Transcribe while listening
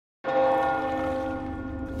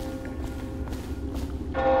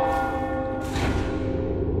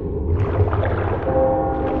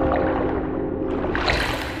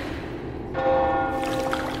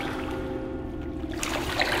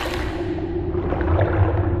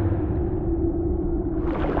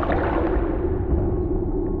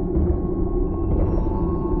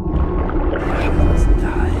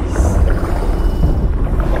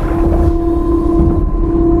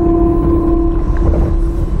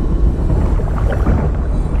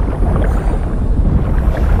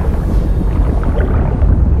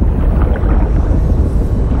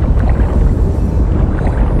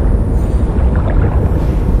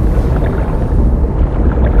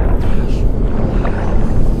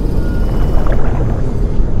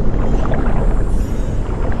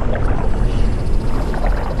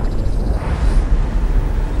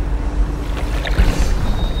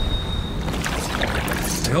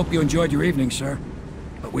Hope you enjoyed your evening, sir.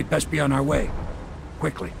 But we'd best be on our way.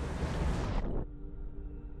 Quickly.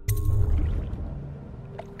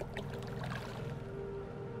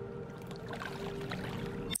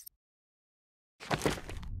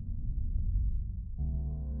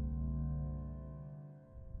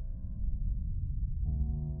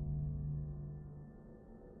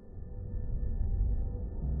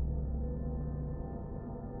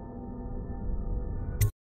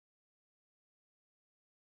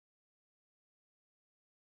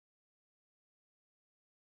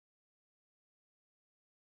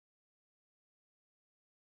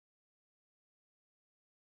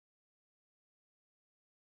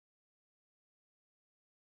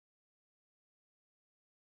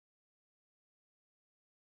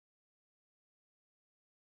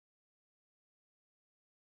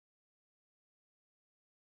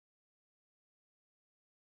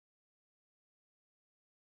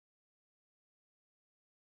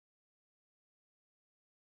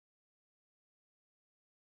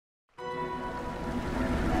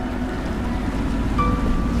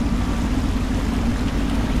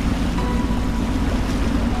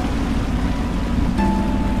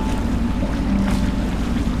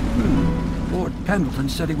 Pendleton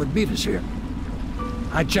said he would meet us here.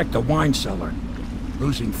 I checked the wine cellar.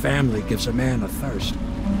 Losing family gives a man a thirst.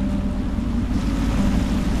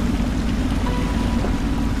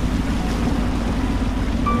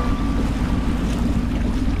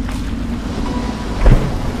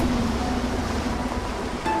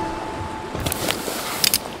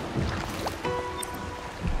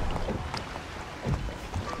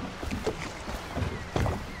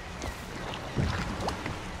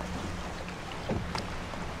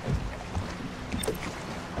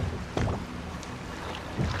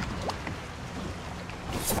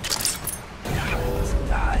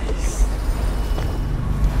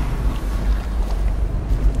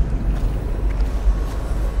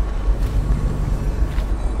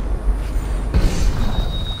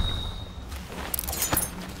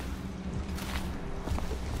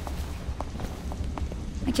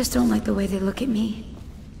 I just don't like the way they look at me.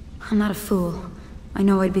 I'm not a fool. I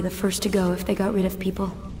know I'd be the first to go if they got rid of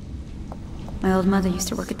people. My old mother used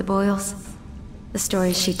to work at the Boyles. The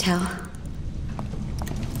stories she'd tell.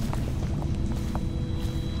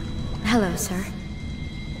 Hello, sir.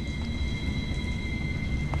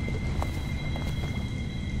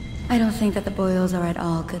 I don't think that the Boyles are at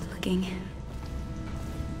all good-looking.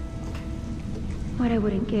 What I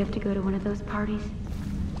wouldn't give to go to one of those parties.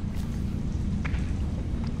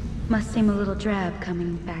 Must seem a little drab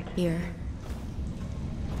coming back here.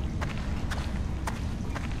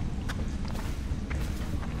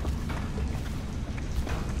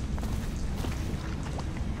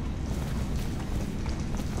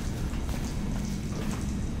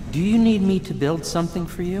 Do you need me to build something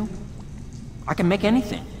for you? I can make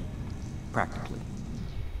anything, practically.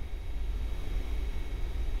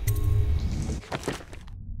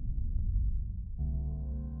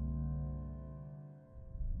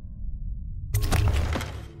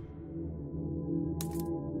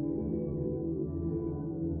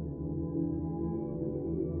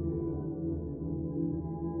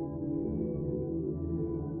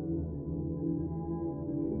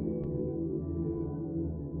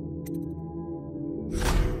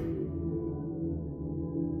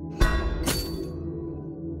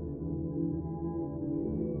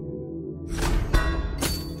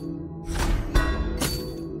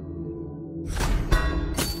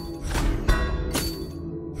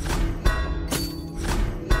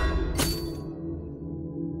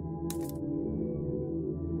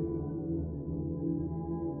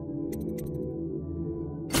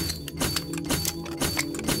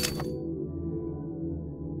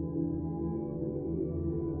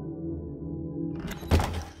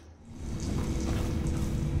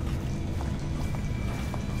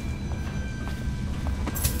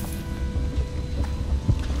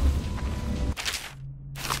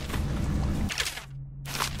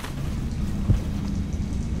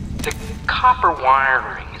 Copper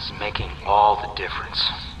wiring is making all the difference,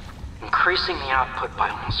 increasing the output by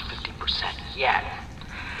almost 50%. Yet,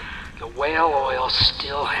 the whale oil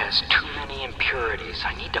still has too many impurities.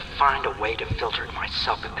 I need to find a way to filter it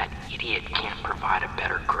myself if that idiot can't provide a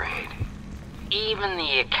better grade. Even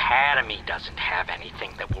the Academy doesn't have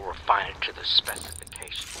anything that will refine it to the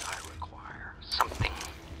specifications I require. Something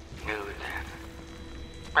new then.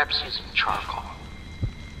 Perhaps using charcoal,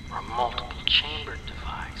 or a multiple-chambered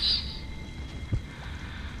device.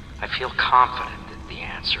 I feel confident that the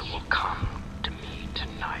answer will come to me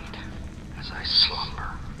tonight as I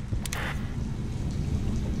slumber.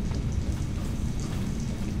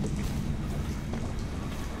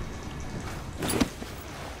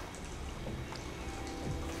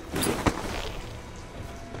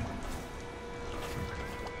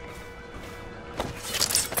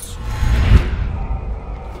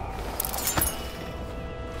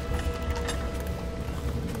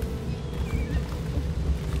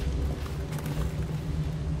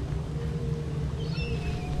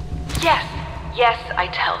 Yes, I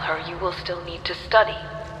tell her you will still need to study.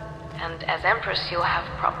 And as Empress, you'll have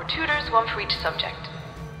proper tutors, one for each subject.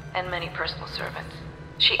 And many personal servants.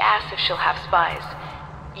 She asks if she'll have spies.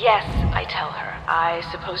 Yes, I tell her. I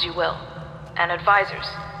suppose you will. And advisors.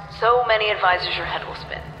 So many advisors your head will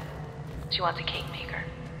spin. She wants a cake maker.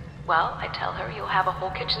 Well, I tell her you'll have a whole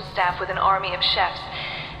kitchen staff with an army of chefs.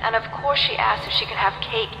 And of course she asks if she can have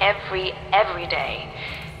cake every day.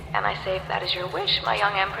 And I say if that is your wish, my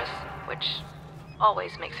young Empress, which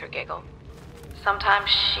always makes her giggle. Sometimes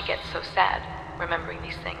she gets so sad, remembering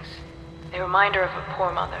these things. They remind her of her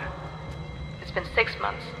poor mother. It's been 6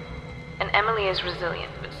 months, and Emily is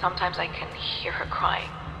resilient, but sometimes I can hear her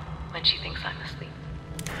crying when she thinks I'm asleep.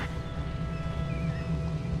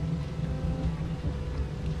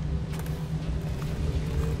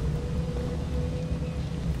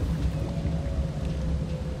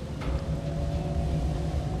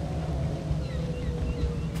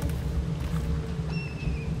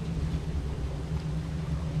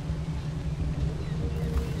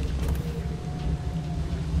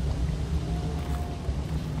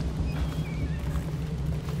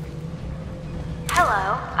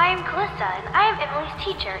 Hello, I am Calista, and I am Emily's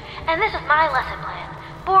teacher, and this is my lesson plan.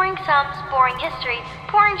 Boring sums, boring history,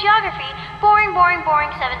 boring geography, boring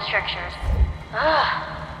 7 strictures. Ugh,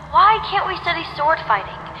 why can't we study sword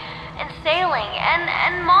fighting, and sailing,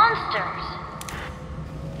 and monsters?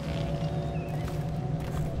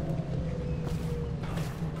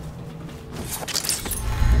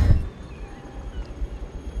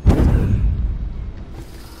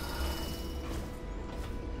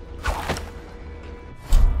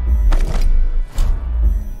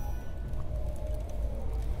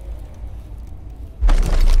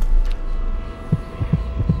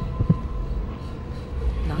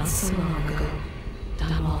 Not so long ago,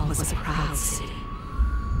 Dunwall was a proud city.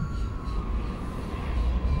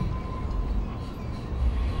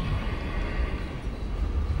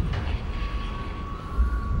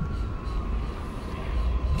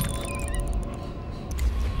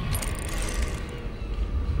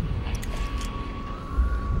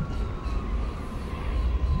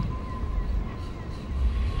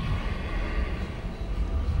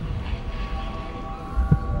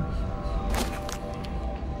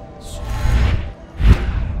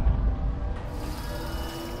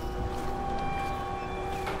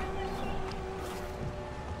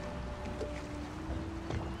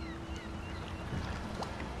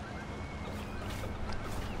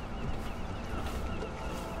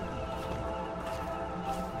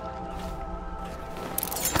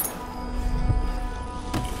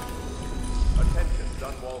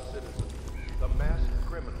 Dunwall citizens. The masked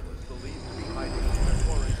criminal is believed to be hiding in the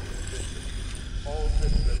quarantine district. All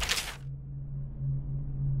citizens...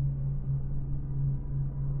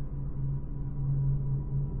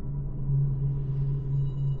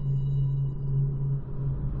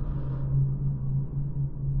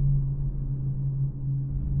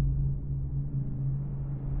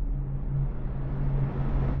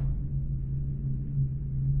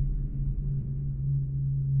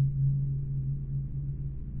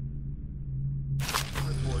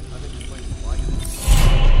 report unexplained violence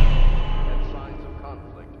and signs of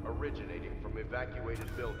conflict originating from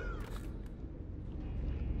evacuated buildings.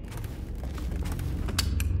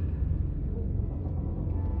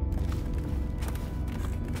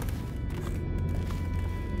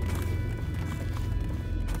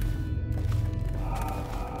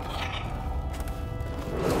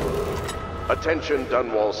 Attention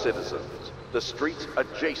Dunwall citizens. The streets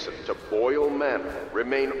adjacent to Boyle Manor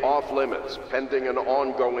remain off-limits pending an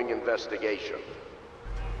ongoing investigation.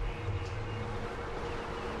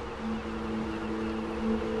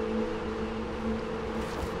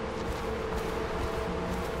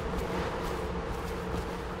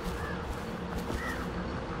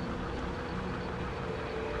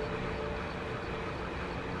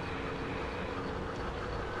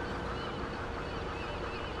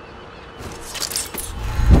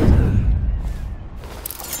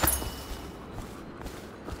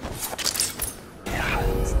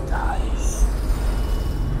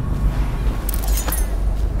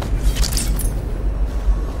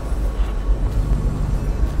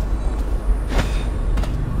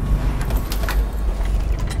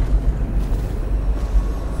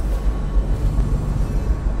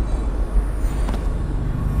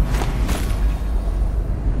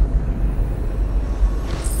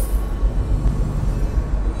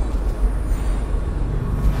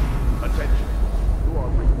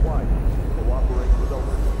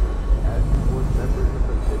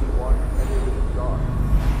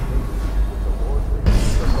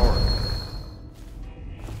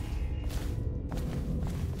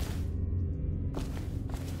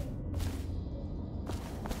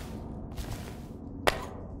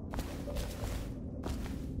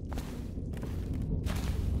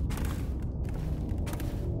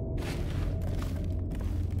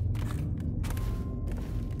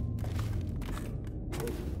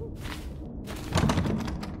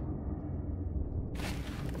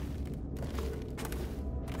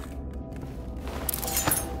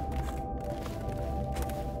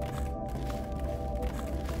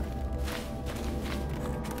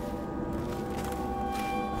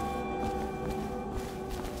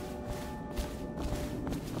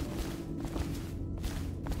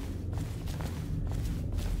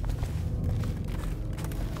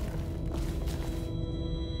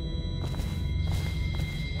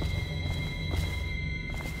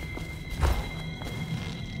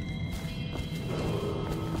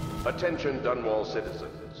 Attention Dunwall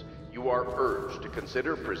citizens. You are urged to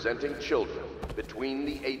consider presenting children between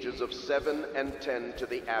the ages of 7 and 10 to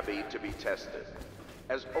the Abbey to be tested.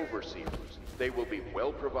 As overseers, they will be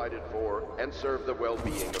well provided for and serve the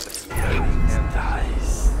well-being of the community and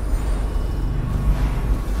Nice.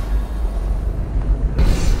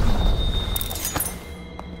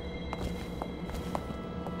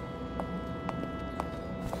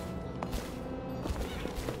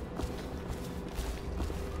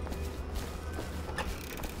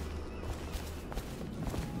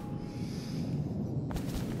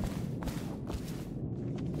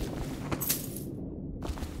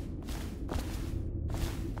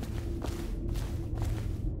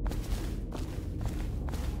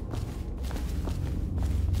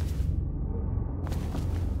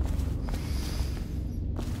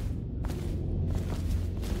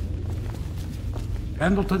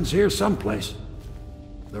 Pendleton's here someplace.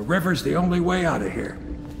 The river's the only way out of here.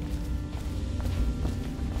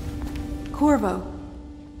 Corvo.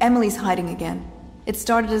 Emily's hiding again. It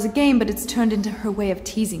started as a game, but it's turned into her way of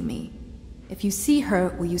teasing me. If you see her,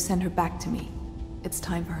 will you send her back to me? It's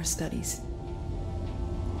time for her studies.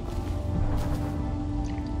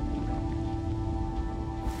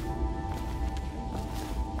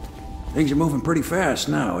 Things are moving pretty fast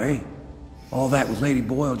now, eh? All that with Lady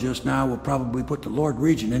Boyle just now will probably put the Lord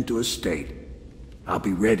Regent into a state. I'll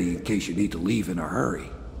be ready in case you need to leave in a hurry.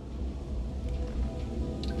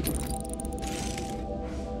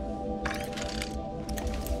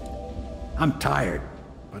 I'm tired,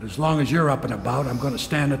 but as long as you're up and about, I'm gonna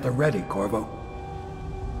stand at the ready, Corvo.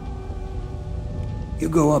 You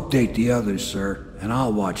go update the others, sir, and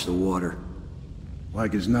I'll watch the water.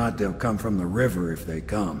 Like as not, they'll come from the river if they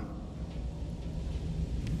come.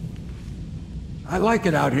 I like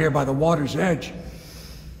it out here by the water's edge.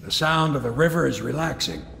 The sound of the river is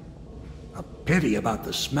relaxing. A pity about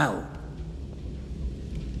the smell.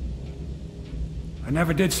 I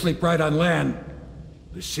never did sleep right on land.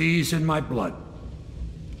 The sea's in my blood.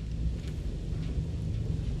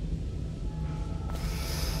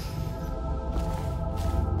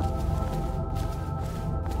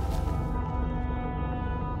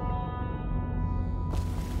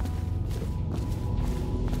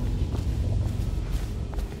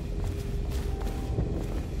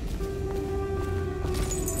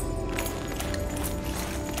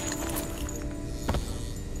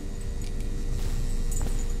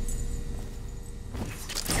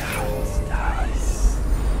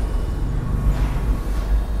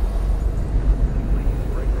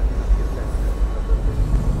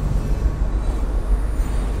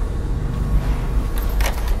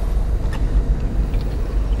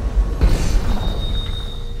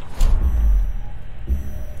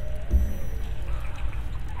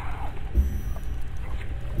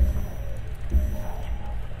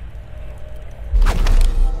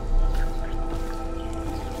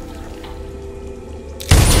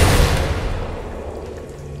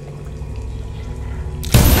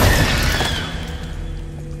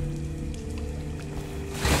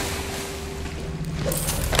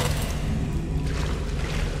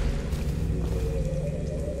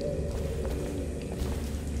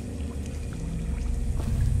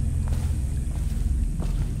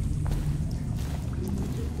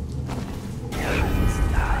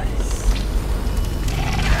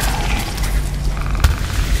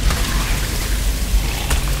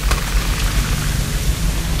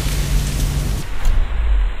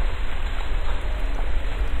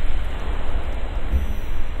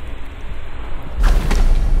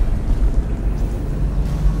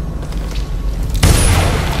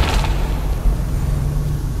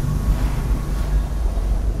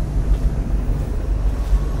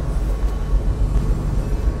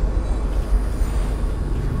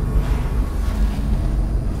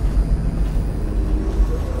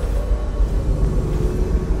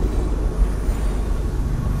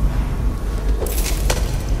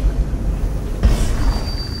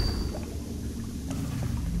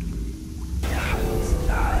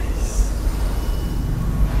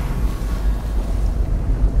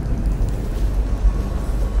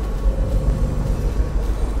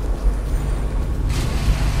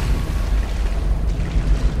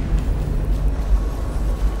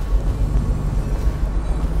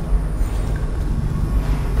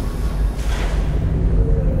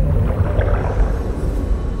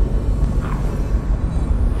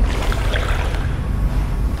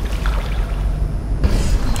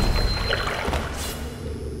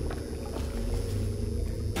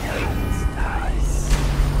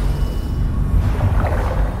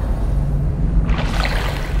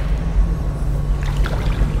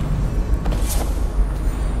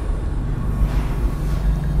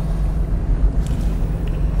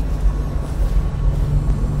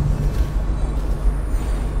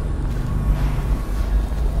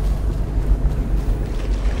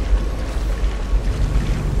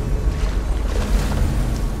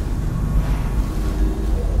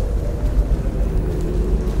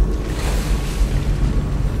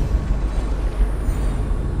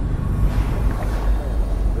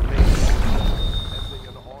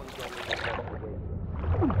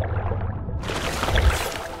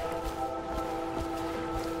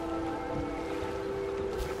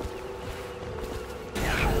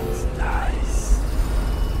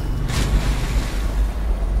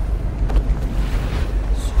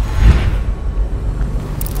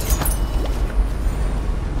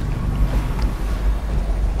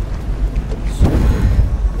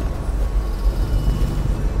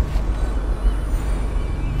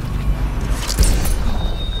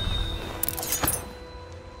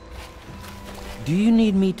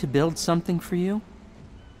 need me to build something for you?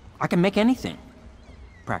 I can make anything,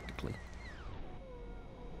 practically.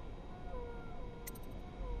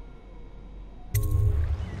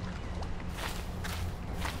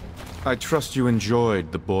 I trust you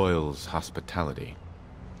enjoyed the Boyles' hospitality.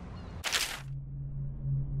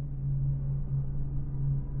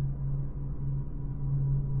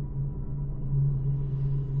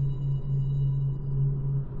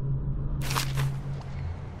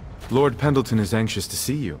 Lord Pendleton is anxious to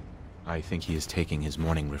see you. I think he is taking his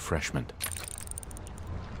morning refreshment.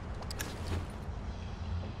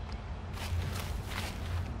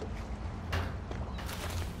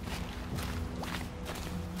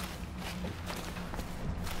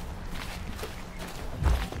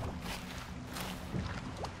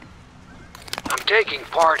 I'm taking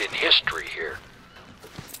part in history here.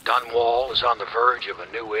 Dunwall is on the verge of a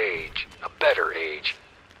new age, a better age.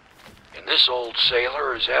 And this old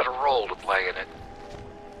sailor has had a role to play in it.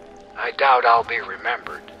 I doubt I'll be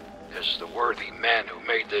remembered, as the worthy men who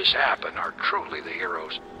made this happen are truly the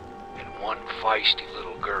heroes, and one feisty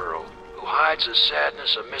little girl who hides the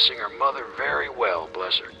sadness of missing her mother very well,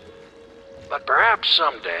 bless her. But perhaps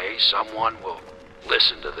someday someone will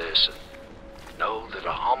listen to this and know that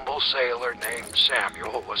a humble sailor named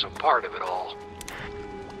Samuel was a part of it all.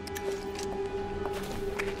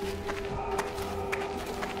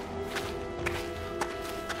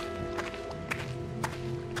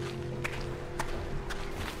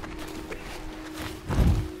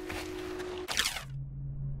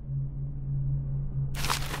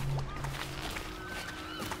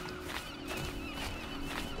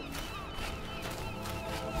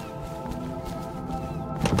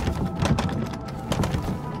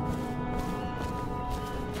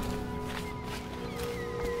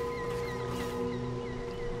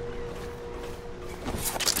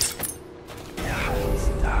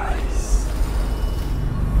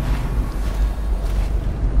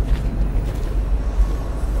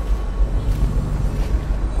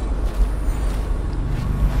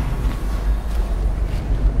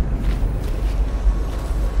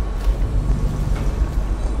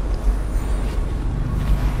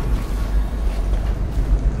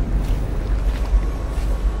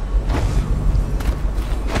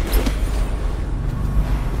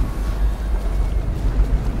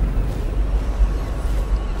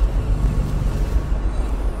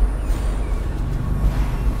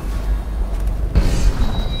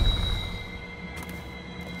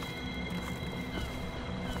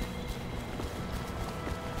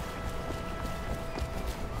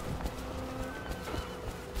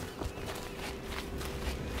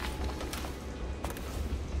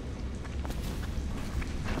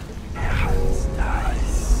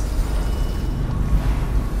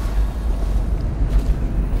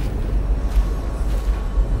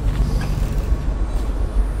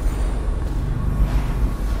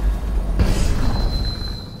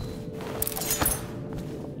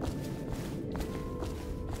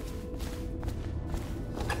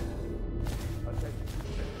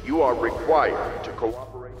 You are required to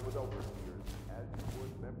cooperate with overseers as you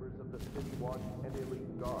would members of the City Watch and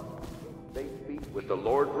Elite Guard. They speak with the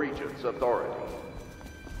Lord Regent's authority.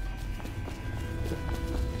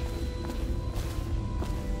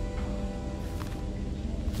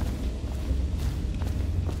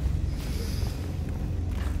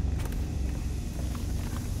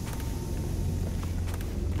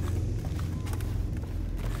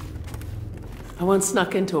 I once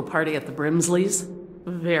snuck into a party at the Brimsleys.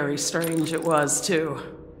 Very strange it was, too.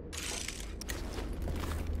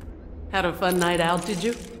 Had a fun night out, did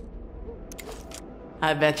you?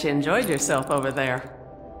 I bet you enjoyed yourself over there.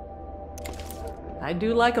 I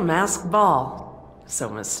do like a masked ball. So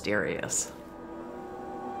mysterious.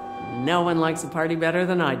 No one likes a party better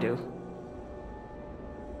than I do.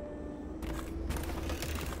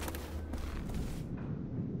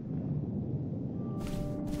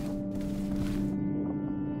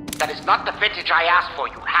 That is not the vintage I asked for,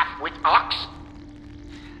 you half-wit ox.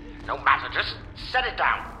 No matter, just set it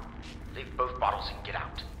down. Leave both bottles and get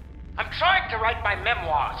out. I'm trying to write my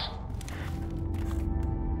memoirs.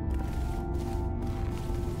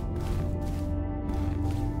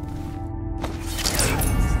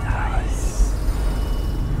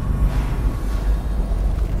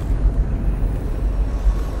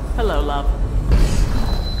 Hello, love.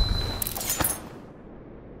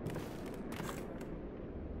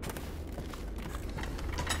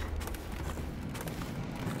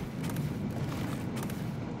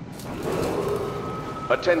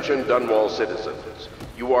 Attention Dunwall citizens.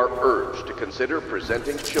 You are urged to consider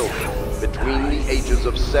presenting children between the ages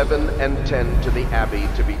of 7 and 10 to the Abbey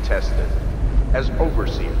to be tested. As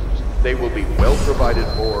overseers, They will be well provided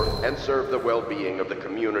for and serve the well-being of the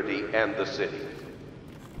community and the city.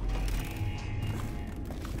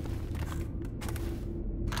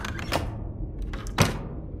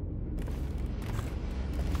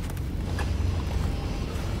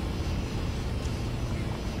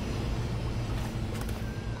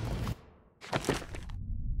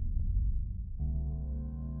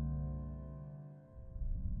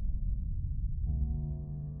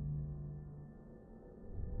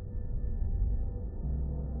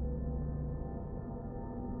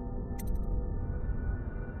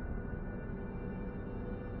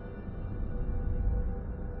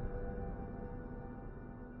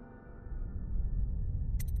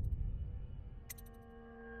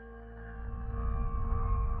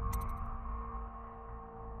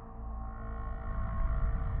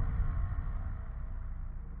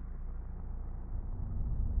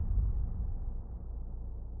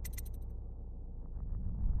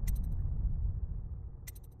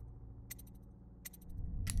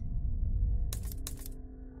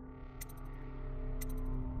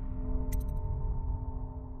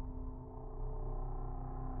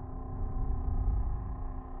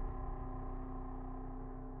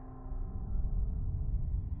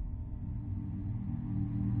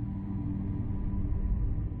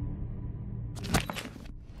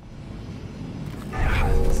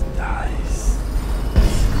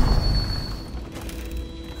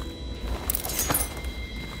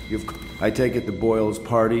 I take it the Boyle's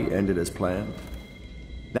party ended as planned?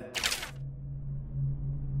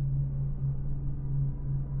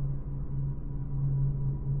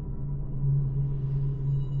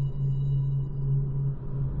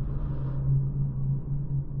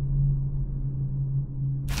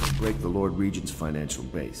 Break the Lord Regent's financial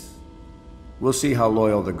base. We'll see how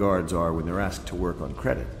loyal the guards are when they're asked to work on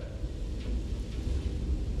credit.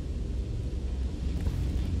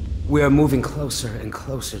 We are moving closer and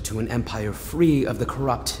closer to an empire free of the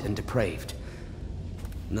corrupt and depraved.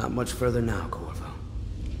 Not much further now, Corvo.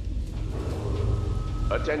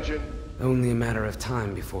 Attention. Only a matter of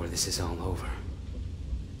time before this is all over.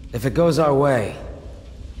 If it goes our way,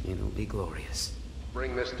 it'll be glorious.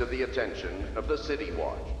 Bring this to the attention of the City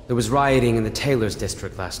Watch. There was rioting in the Taylor's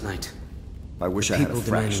district last night. I wish I had a People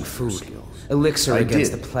fraction demanding of your food, skills. elixir I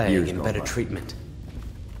against the did, plague, years and gone better by. treatment.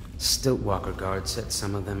 Stiltwalker guards set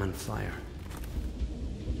some of them on fire.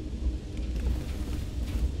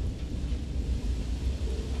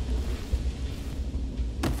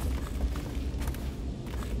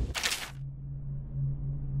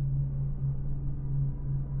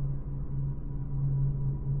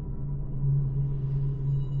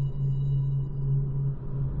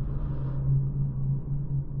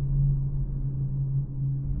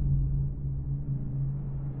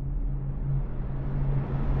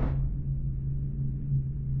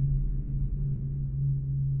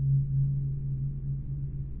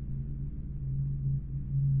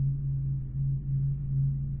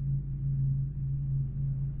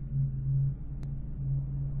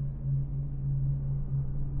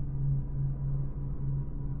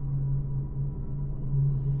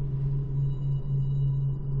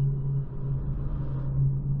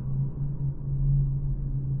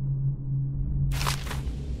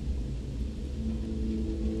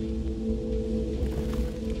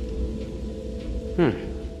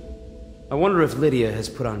 I wonder if Lydia has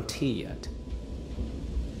put on tea yet.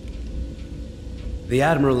 The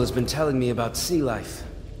Admiral has been telling me about sea life.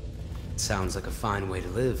 It sounds like a fine way to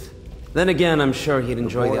live. Then again, I'm sure he'd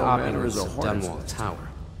enjoy the Boyle Manor opulence is a of hornet's Dunwall nest. Tower.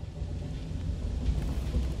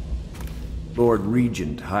 Lord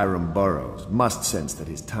Regent Hiram Burrows must sense that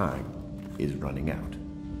his time is running out.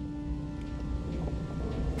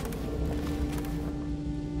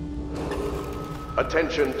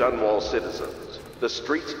 Attention Dunwall citizens. The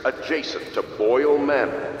streets adjacent to Boyle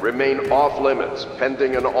Manor remain off limits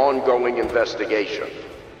pending an ongoing investigation.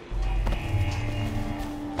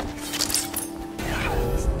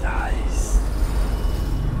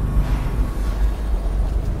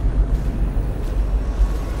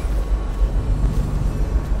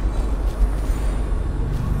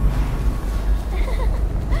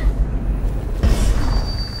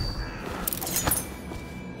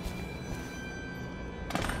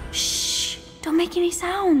 Don't make any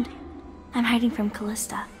sound. I'm hiding from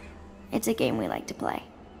Callista. It's a game we like to play.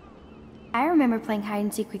 I remember playing hide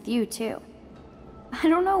and seek with you, too. I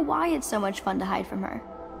don't know why it's so much fun to hide from her.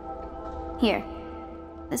 Here.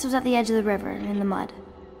 This was at the edge of the river, in the mud.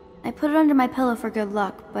 I put it under my pillow for good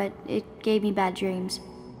luck, but it gave me bad dreams.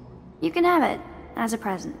 You can have it, as a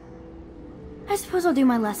present. I suppose I'll do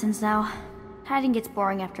my lessons now. Hiding gets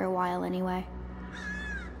boring after a while, anyway.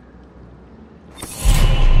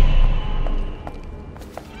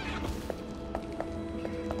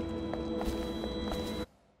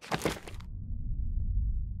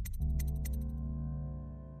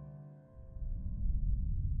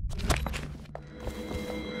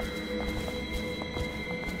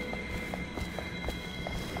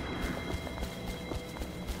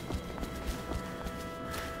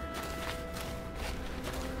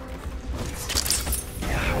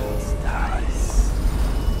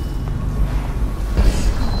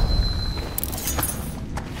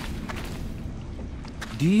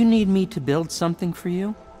 Do you need me to build something for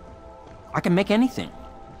you? I can make anything,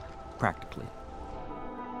 practically.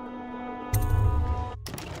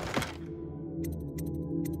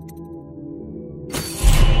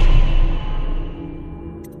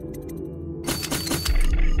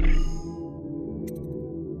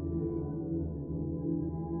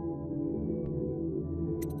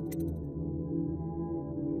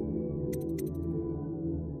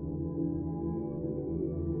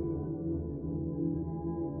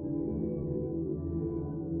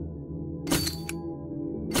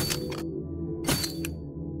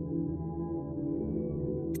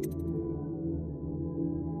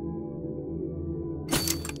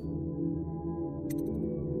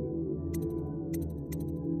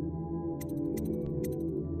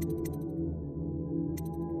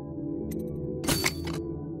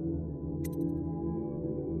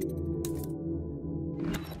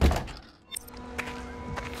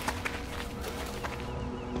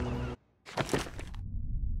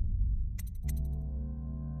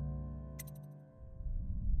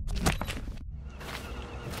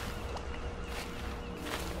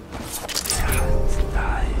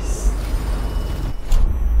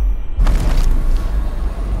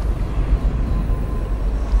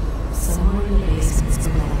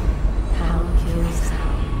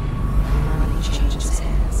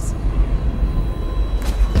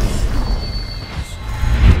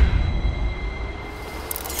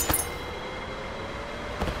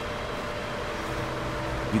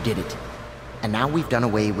 You did it. And now we've done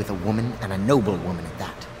away with a woman, and a noble woman at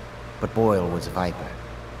that. But Boyle was a viper.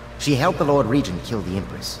 She helped the Lord Regent kill the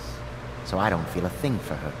Empress, so I don't feel a thing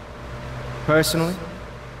for her. Personally,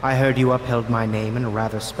 I heard you upheld my name in a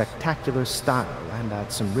rather spectacular style and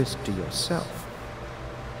at some risk to yourself.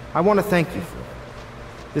 I want to thank you for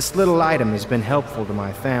it. This little item has been helpful to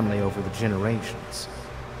my family over the generations,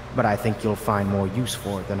 but I think you'll find more use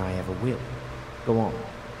for it than I ever will. Go on,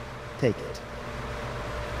 take it.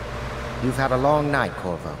 You've had a long night,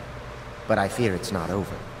 Corvo, but I fear it's not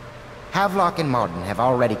over. Havelock and Martin have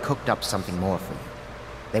already cooked up something more for you.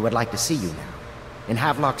 They would like to see you now, in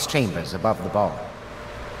Havelock's chambers above the ball.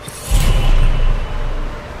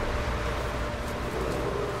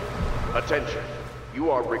 Attention.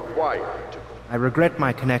 You are required to... I regret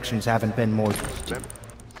my connections haven't been more...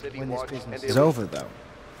 When this business is over, though,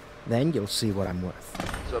 then you'll see what I'm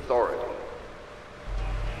worth. Authority.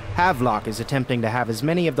 Havelock is attempting to have as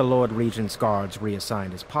many of the Lord Regent's guards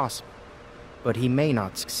reassigned as possible, but he may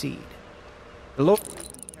not succeed. The Lord's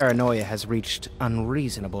paranoia has reached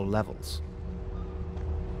unreasonable levels.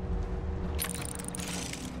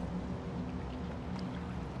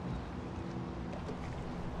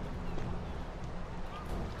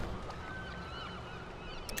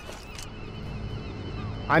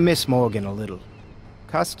 I miss Morgan a little.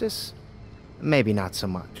 Custis? Maybe not so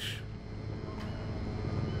much.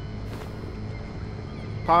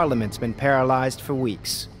 Parliament's been paralyzed for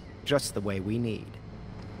weeks, just the way we need.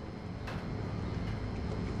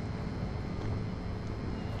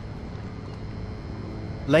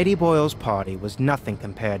 Lady Boyle's party was nothing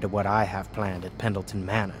compared to what I have planned at Pendleton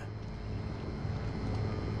Manor.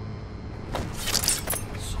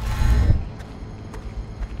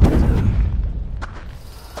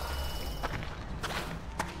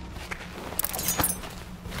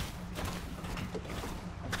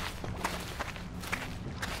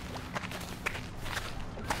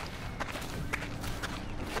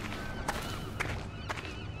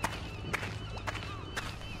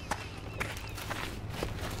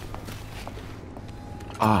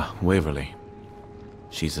 Ah, Waverly.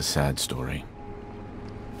 She's a sad story.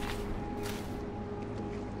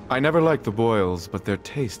 I never liked the Boyles, but their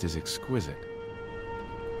taste is exquisite.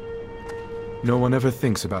 No one ever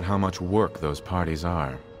thinks about how much work those parties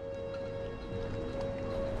are.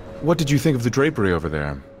 What did you think of the drapery over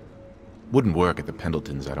there? Wouldn't work at the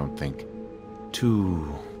Pendletons, I don't think.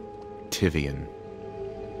 Too... Tivian.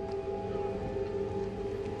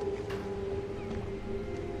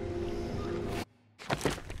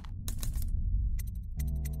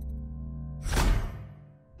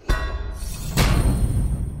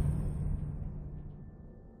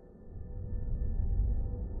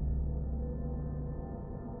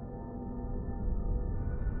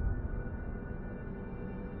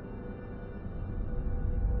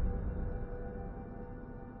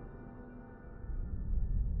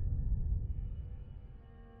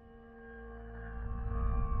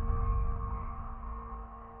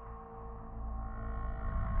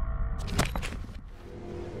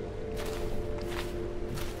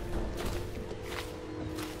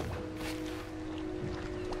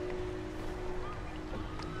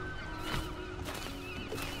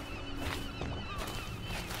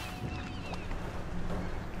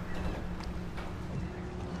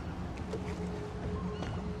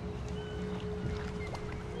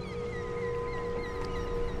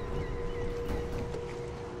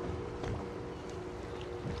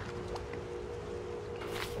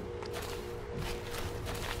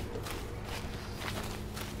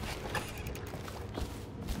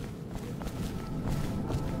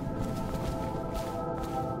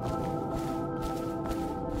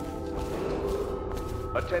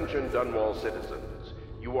 Attention Dunwall citizens.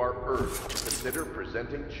 You are urged to consider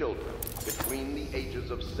presenting children between the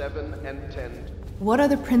ages of 7 and 10. What are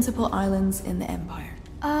the principal islands in the Empire?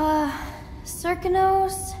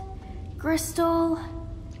 Circanos, Bristol,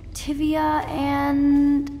 Tivia,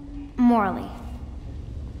 and Morley.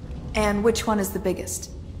 And which one is the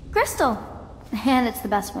biggest? Crystal! And it's the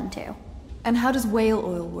best one, too. And how does whale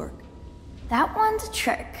oil work? That one's a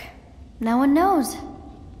trick. No one knows.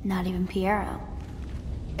 Not even Piero.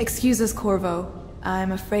 Excuse us, Corvo.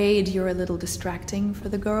 I'm afraid you're a little distracting for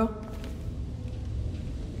the girl.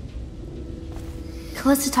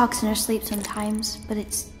 Callista talks in her sleep sometimes, but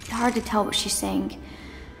it's hard to tell what she's saying.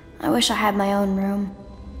 I wish I had my own room.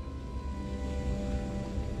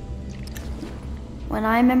 When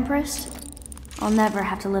I'm Empress, I'll never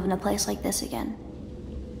have to live in a place like this again.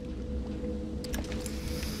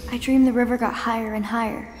 I dreamed the river got higher and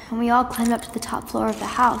higher, and we all climbed up to the top floor of the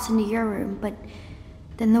house into your room, but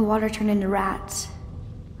then the water turned into rats.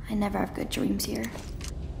 I never have good dreams here.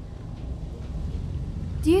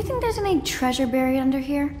 Do you think there's any treasure buried under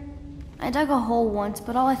here? I dug a hole once,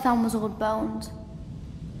 but all I found was old bones.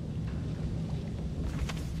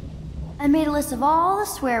 I made a list of all the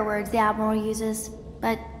swear words the Admiral uses,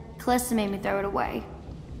 but Callista made me throw it away.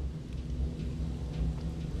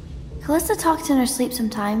 Callista talks in her sleep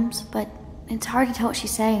sometimes, but it's hard to tell what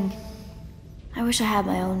she's saying. I wish I had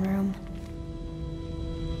my own room.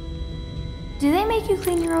 Do they make you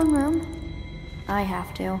clean your own room? I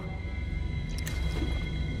have to.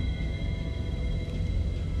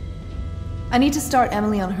 I need to start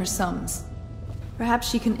Emily on her sums. Perhaps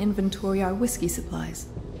she can inventory our whiskey supplies.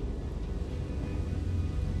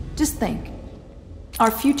 Just think.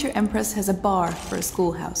 Our future Empress has a bar for a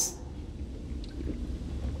schoolhouse.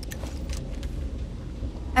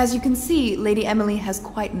 As you can see, Lady Emily has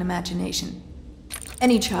quite an imagination.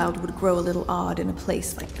 Any child would grow a little odd in a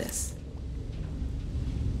place like this.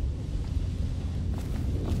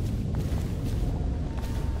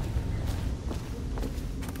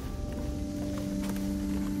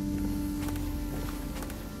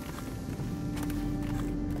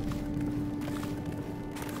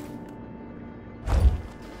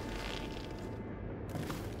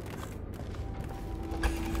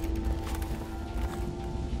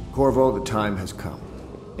 Corvo, the time has come.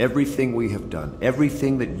 Everything we have done,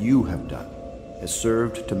 everything that you have done, has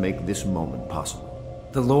served to make this moment possible.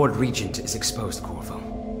 The Lord Regent is exposed, Corvo.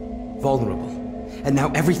 Vulnerable. And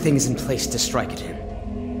now everything is in place to strike at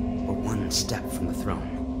him. We're one step from the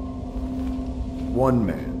throne. One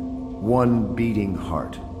man, one beating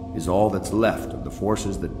heart, is all that's left of the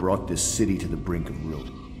forces that brought this city to the brink of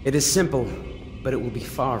ruin. It is simple, but it will be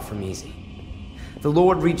far from easy. The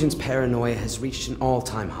Lord Regent's paranoia has reached an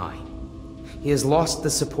all-time high. He has lost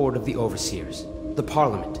the support of the Overseers, the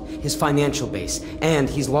Parliament, his financial base, and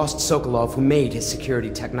he's lost Sokolov, who made his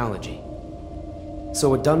security technology.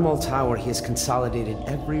 So at Dunwall Tower, he has consolidated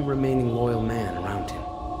every remaining loyal man around him.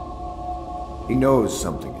 He knows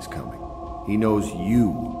something is coming. He knows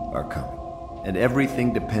you are coming. And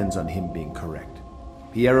everything depends on him being correct.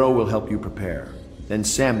 Piero will help you prepare. Then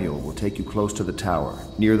Samuel will take you close to the tower,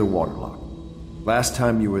 near the waterlock. Last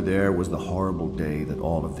time you were there was the horrible day that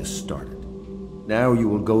all of this started. Now you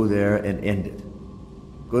will go there and end it.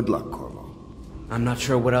 Good luck, Corvo. I'm not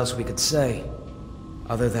sure what else we could say,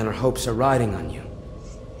 other than our hopes are riding on you.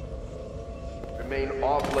 Remain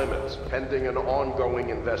off limits pending an ongoing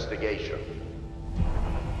investigation.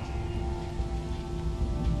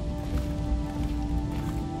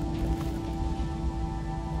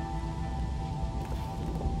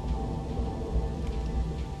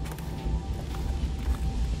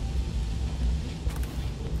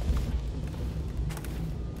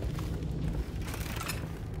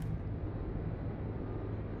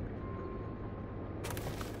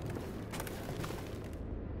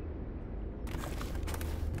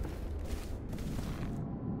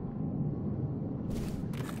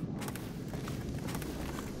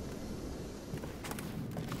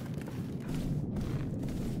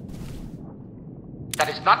 That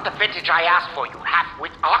is not the vintage I asked for, you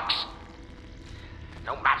half-wit ox.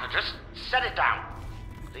 No matter, just set it down.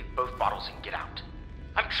 Leave both bottles and get out.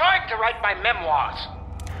 I'm trying to write my memoirs.